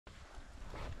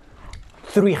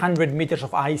300 meters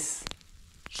of ice,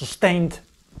 sustained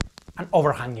and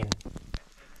overhanging.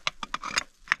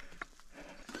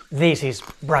 This is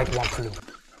Breitwangflue.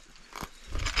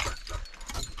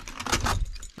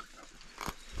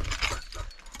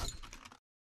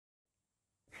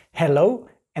 Hello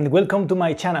and welcome to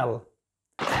my channel.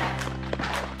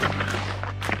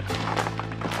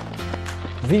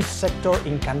 This sector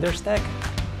in Kandersteg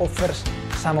offers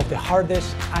some of the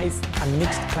hardest ice and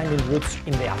mixed climbing routes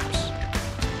in the Alps.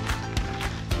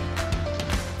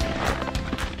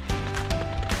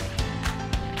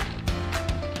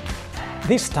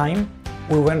 This time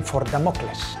we went for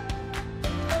Damokles.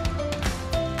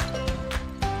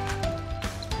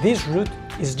 This route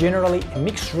is generally a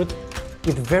mixed route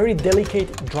with very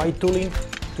delicate dry tooling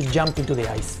to jump into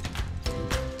the ice.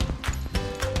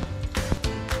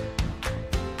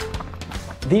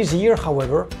 This year,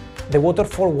 however, the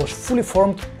waterfall was fully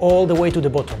formed all the way to the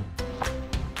bottom.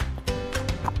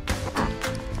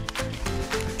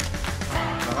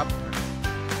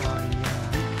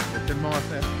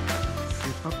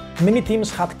 Many teams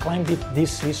had climbed it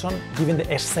this season given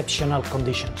the exceptional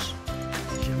conditions.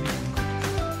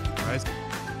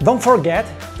 Don't forget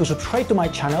to subscribe to my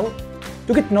channel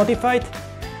to get notified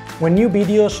when new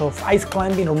videos of ice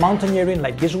climbing or mountaineering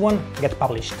like this one get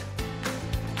published.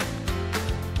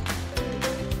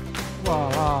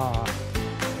 Voilà,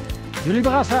 du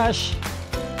brassage.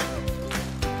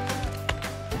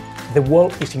 The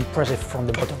wall is impressive from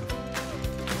the bottom.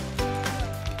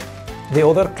 The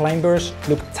other climbers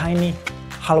look tiny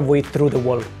halfway through the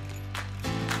wall.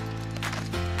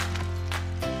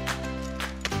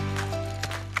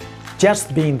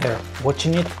 Just being there,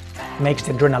 watching it, makes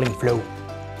the adrenaline flow.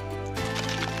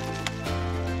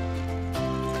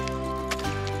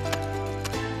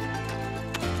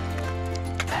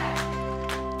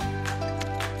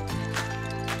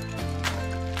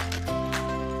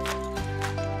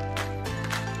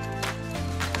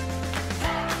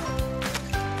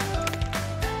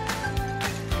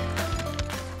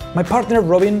 My partner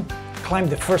Robin climbed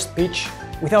the first pitch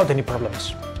without any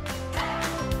problems.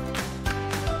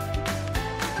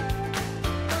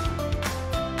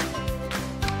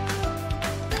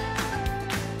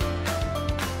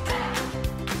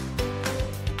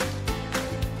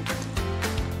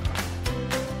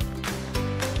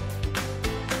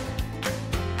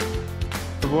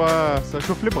 Ça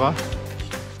chauffe les bras.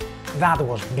 That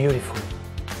was beautiful.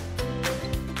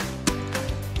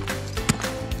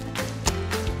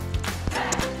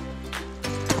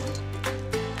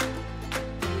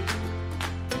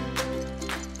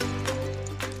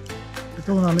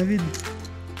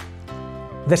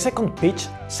 The second pitch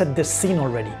set the scene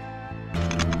already.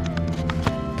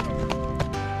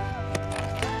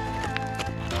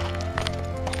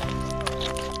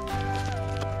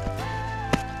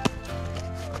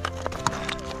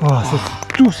 Oh,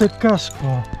 tout se casse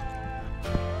quoi.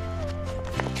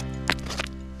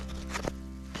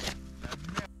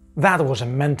 That was a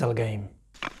mental game.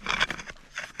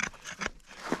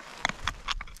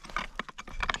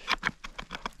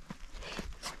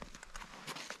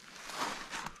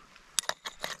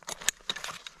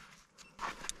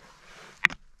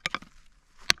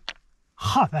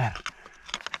 Joder.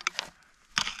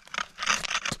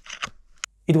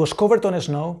 It was covered on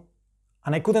snow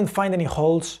and I couldn't find any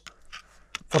holes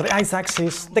for the ice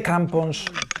axes, the crampons,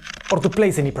 or to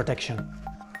place any protection.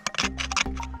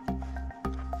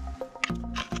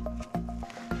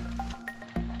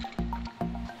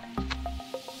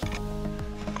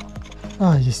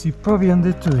 Ah, je suis pas bien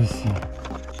du tout ici.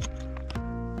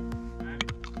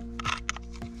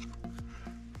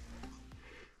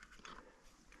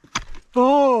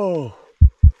 Oh!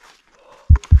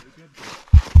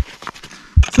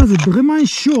 Ça c'est vraiment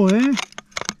chaud, hein?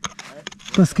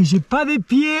 Parce que j'ai pas de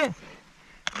pieds.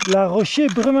 La rocher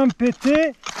est vraiment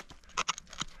pétée.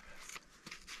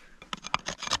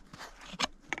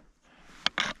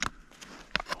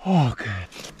 Ok.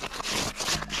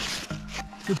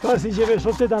 Je sais pas si je vais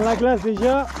sauter dans la glace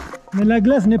déjà, mais la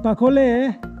glace n'est pas collée,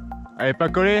 hein? Elle est pas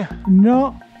collée?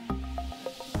 Non.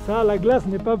 Ça, la glace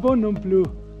n'est pas bonne non plus.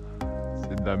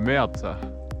 C'est de la merde ça.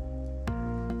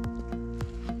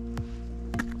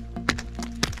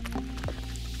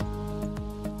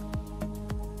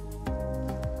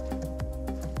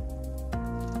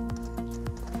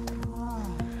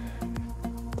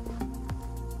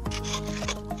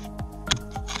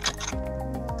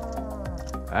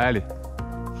 Allez.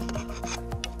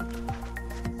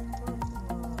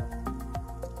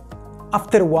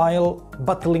 After a while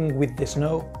battling with the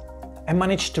snow, I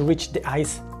managed to reach the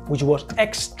ice, which was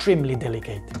extremely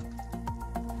delicate.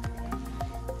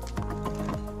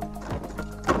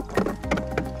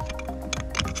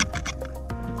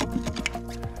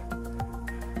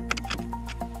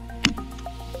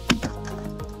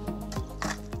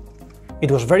 It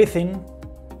was very thin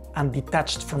and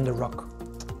detached from the rock.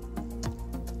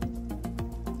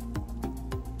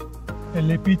 Et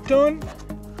le piton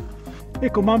est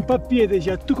comme un papier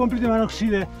déjà tout complètement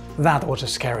oxydé. That was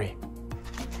scary.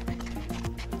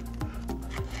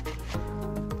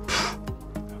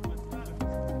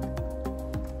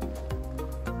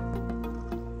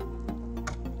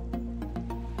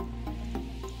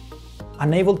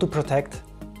 Unable to protect,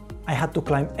 I had to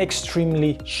climb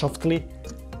extremely softly,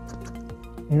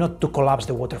 not to collapse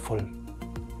the waterfall.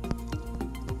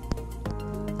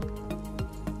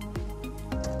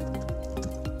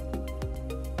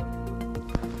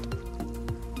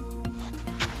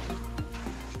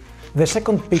 The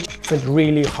second pitch felt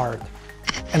really hard,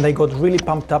 and I got really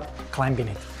pumped up climbing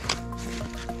it.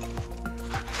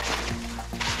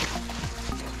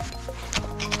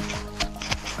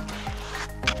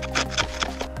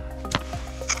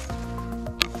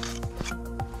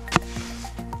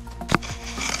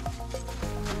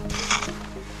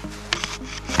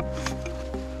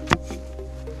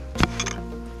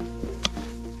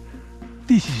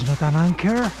 This is not an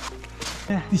anchor.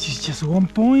 This is just one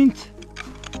point.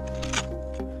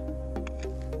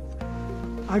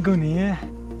 Agony, eh?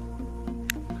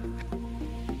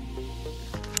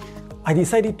 I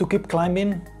decided to keep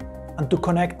climbing and to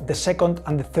connect the second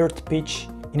and the third pitch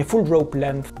in a full rope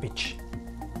length pitch.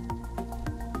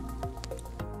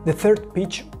 The third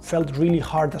pitch felt really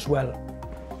hard as well.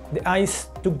 The ice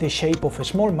took the shape of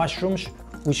small mushrooms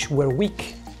which were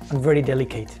weak and very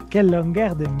delicate. Quelle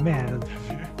longueur de merde.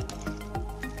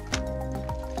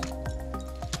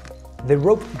 The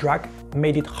rope drag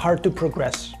made it hard to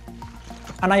progress,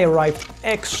 and I arrived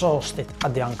exhausted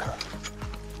at the anchor.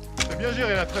 T'as bien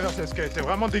géré la traversée, ce qui a été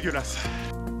vraiment dégueulasse.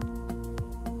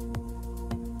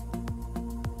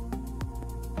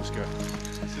 Parce que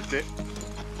c'était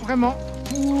vraiment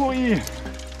pourri.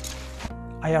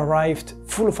 I arrived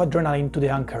full of adrenaline to the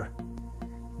anchor,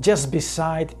 just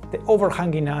beside the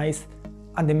overhanging ice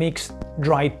and the mixed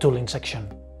dry tooling section.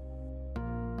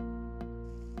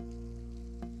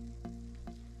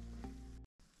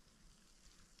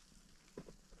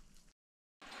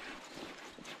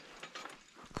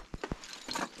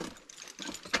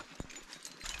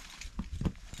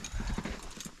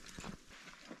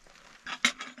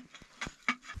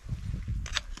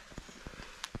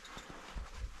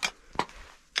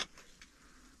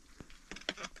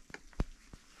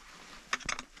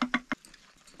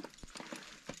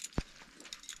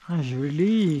 Ah,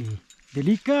 joli.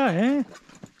 Délicat, hein?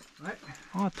 Ouais.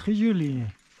 Oh, très joli.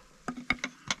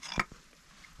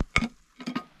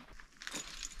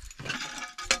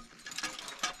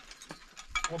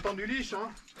 Content du liche, hein?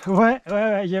 Ouais,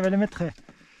 je vais le mettre.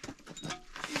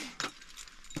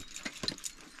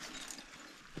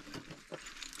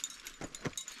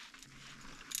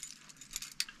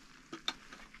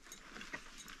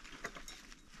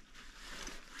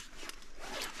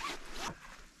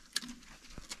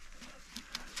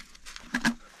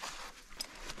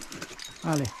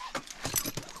 Allez.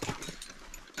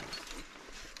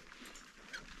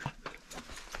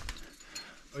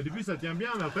 Au début ça tient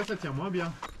bien, mais après ça tient moins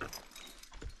bien.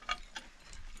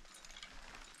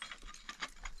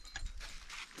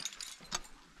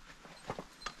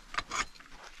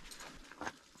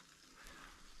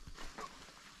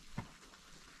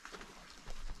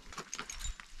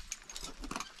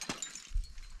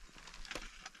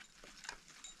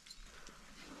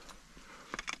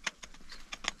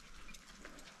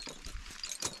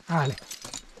 Allez.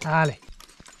 Allez.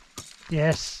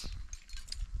 Yes.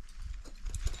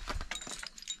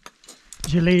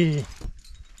 Joli.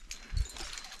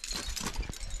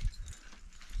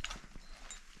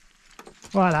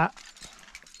 Voilà.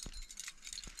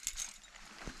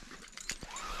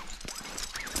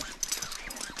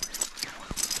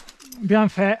 Bien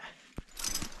fait.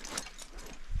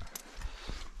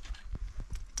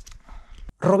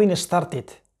 Robin started,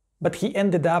 but he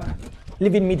ended up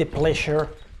leaving me the pleasure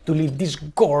to lead this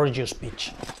gorgeous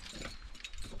beach.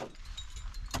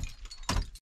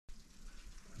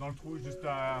 Dans le trou juste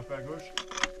un peu à gauche.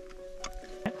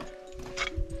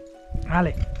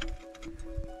 Allez.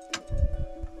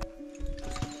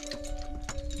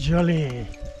 Joli.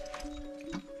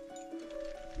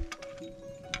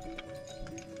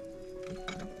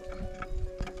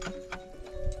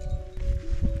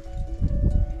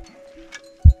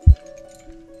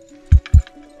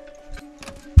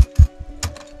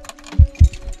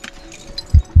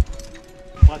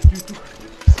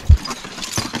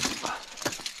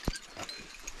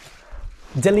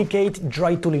 Delicate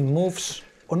dry tooling moves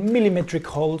on millimetric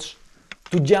holes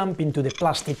to jump into the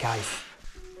plastic ice.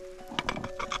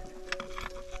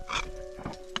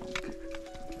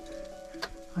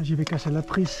 Ah, je vais casser la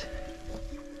prise.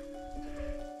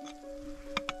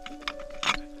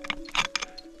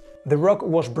 The rock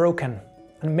was broken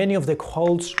and many of the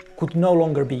holes could no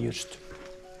longer be used.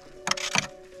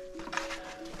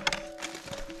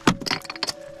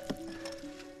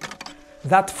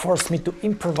 That forced me to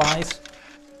improvise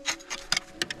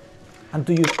and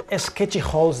to use sketchy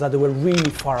holes that were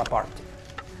really far apart.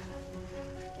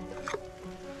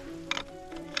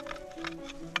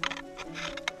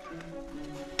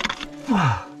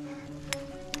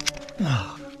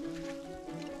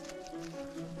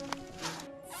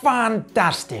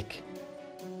 Fantastic!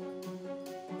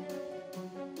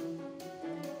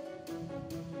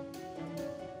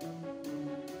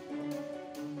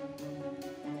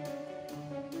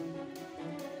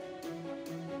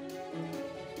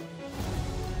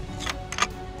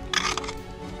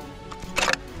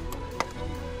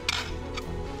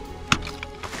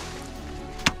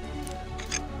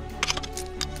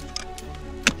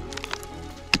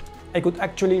 I could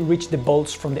actually reach the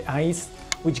bolts from the ice,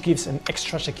 which gives an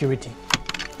extra security.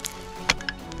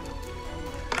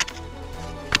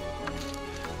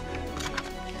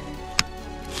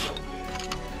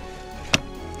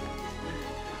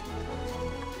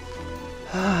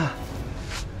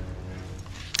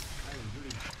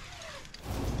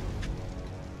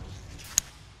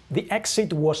 The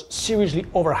exit was seriously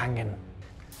overhanging.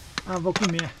 Ah, beaucoup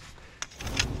mieux.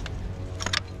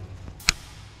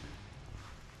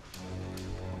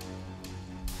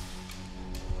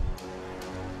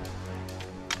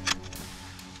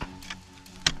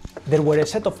 There were a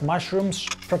set of mushrooms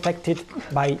protected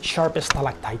by sharp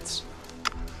stalactites.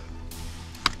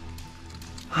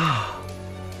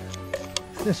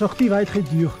 La sortie va être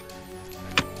dure.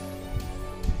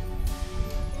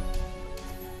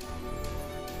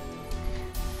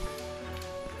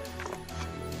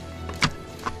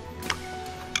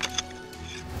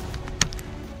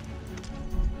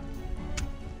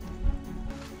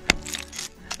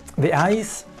 The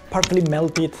ice, partly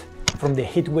melted from the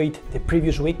heat wave the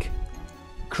previous week,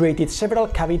 created several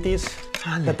cavities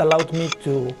that allowed me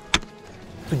to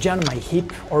jam my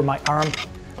hip or my arm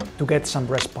to get some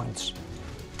rest points.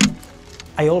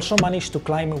 I also managed to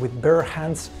climb with bare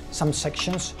hands some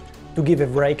sections to give a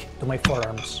break to my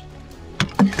forearms.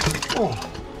 Oh.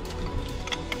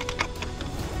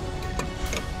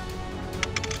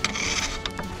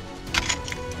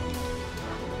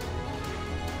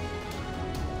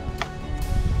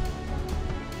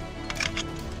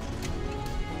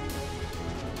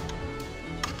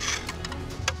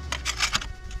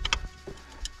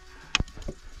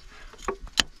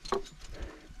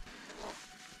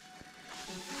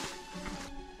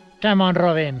 Come on,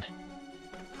 Robin.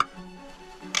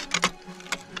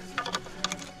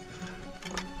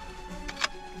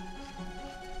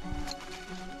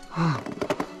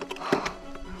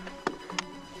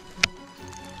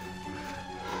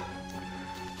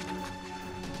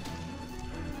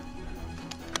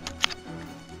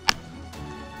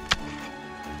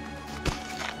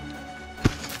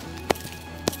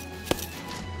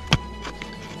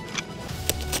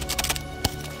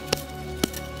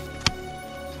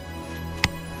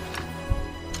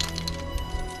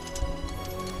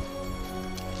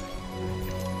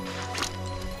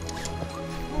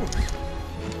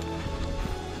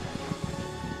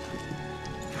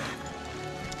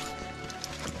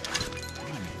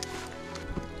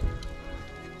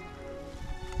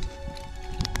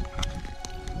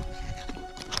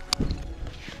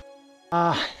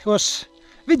 It was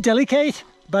a bit delicate,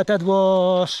 but that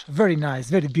was very nice,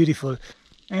 very beautiful.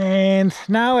 And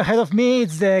now ahead of me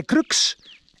it's the Crux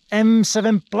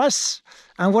M7 Plus,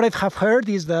 and what I have heard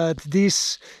is that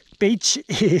this pitch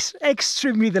is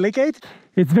extremely delicate.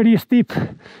 It's very steep,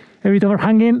 a bit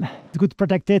overhanging, it's good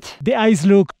protected. The ice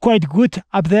look quite good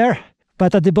up there,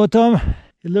 but at the bottom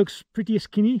it looks pretty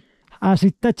skinny. As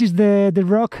it touches the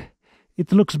rock,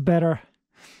 it looks better.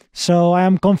 So I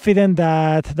am confident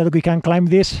that we can climb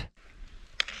this.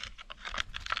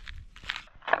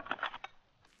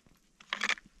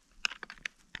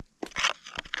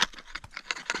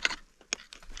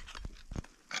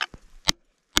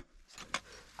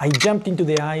 I jumped into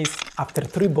the ice after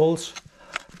 3 balls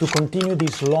to continue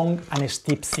this long and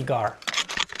steep cigar.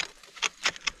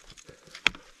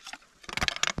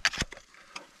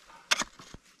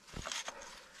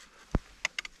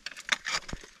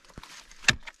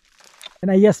 And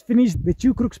I just finished the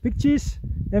 2 Crux pitches,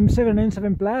 M7 and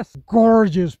M7 Plus.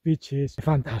 Gorgeous pitches.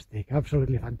 Fantastic,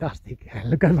 absolutely fantastic.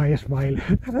 Look at my smile.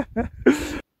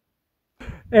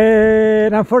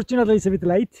 And unfortunately it's a bit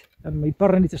late and my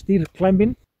partner is still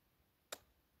climbing.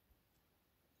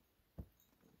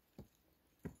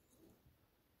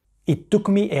 It took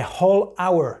me a whole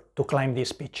hour to climb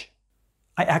this pitch.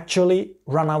 I actually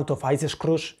ran out of ice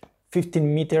screws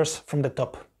 15 meters from the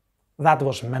top. That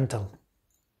was mental.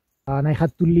 And I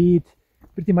had to lead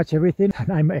pretty much everything,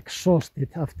 and I'm exhausted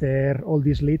after all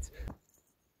these leads.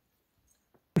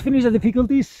 I finished the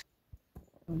difficulties,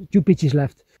 2 pitches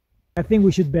left. I think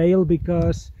we should bail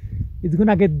because it's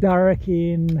gonna get dark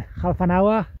in half an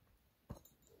hour.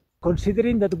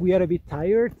 Considering that we are a bit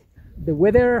tired, the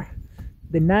weather,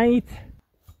 the night,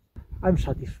 I'm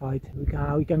satisfied. We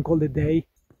can call the day.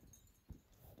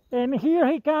 And here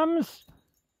he comes,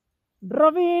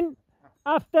 Robin,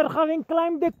 after having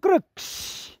climbed the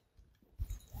crux.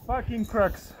 Fucking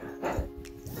crux.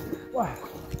 Wow.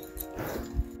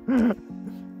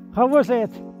 How was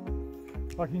it?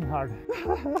 Fucking hard.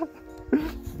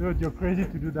 Dude, you're crazy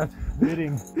to do that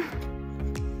waiting.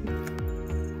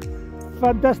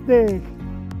 Fantastic.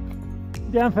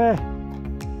 Avanthay.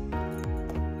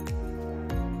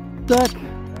 Tack.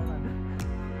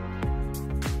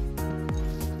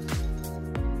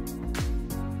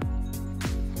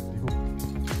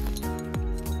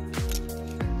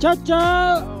 Ciao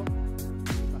ciao.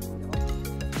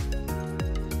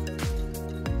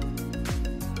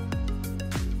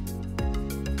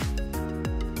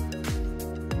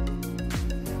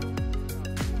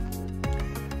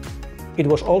 It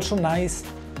was also nice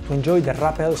to enjoy the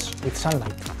rappels with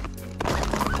sunlight.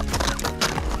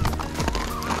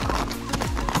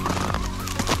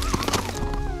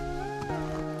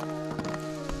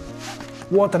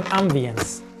 What an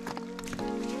ambience!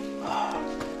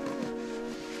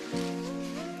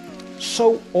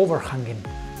 So overhanging.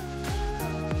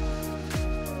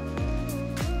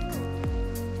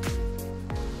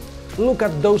 Look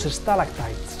at those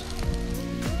stalactites.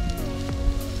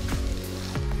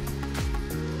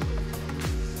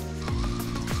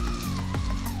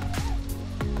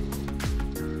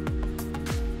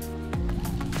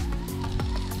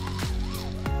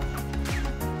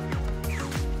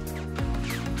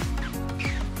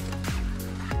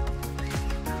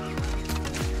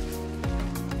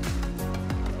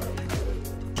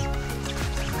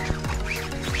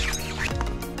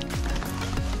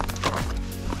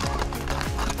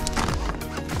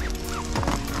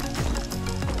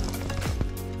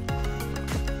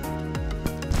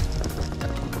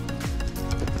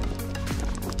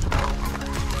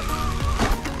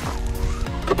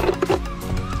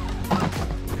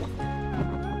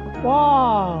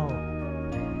 Wow!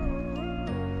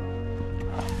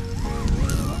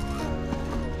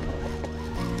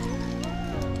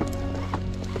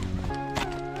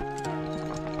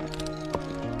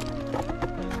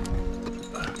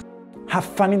 Have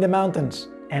fun in the mountains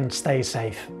and stay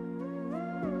safe.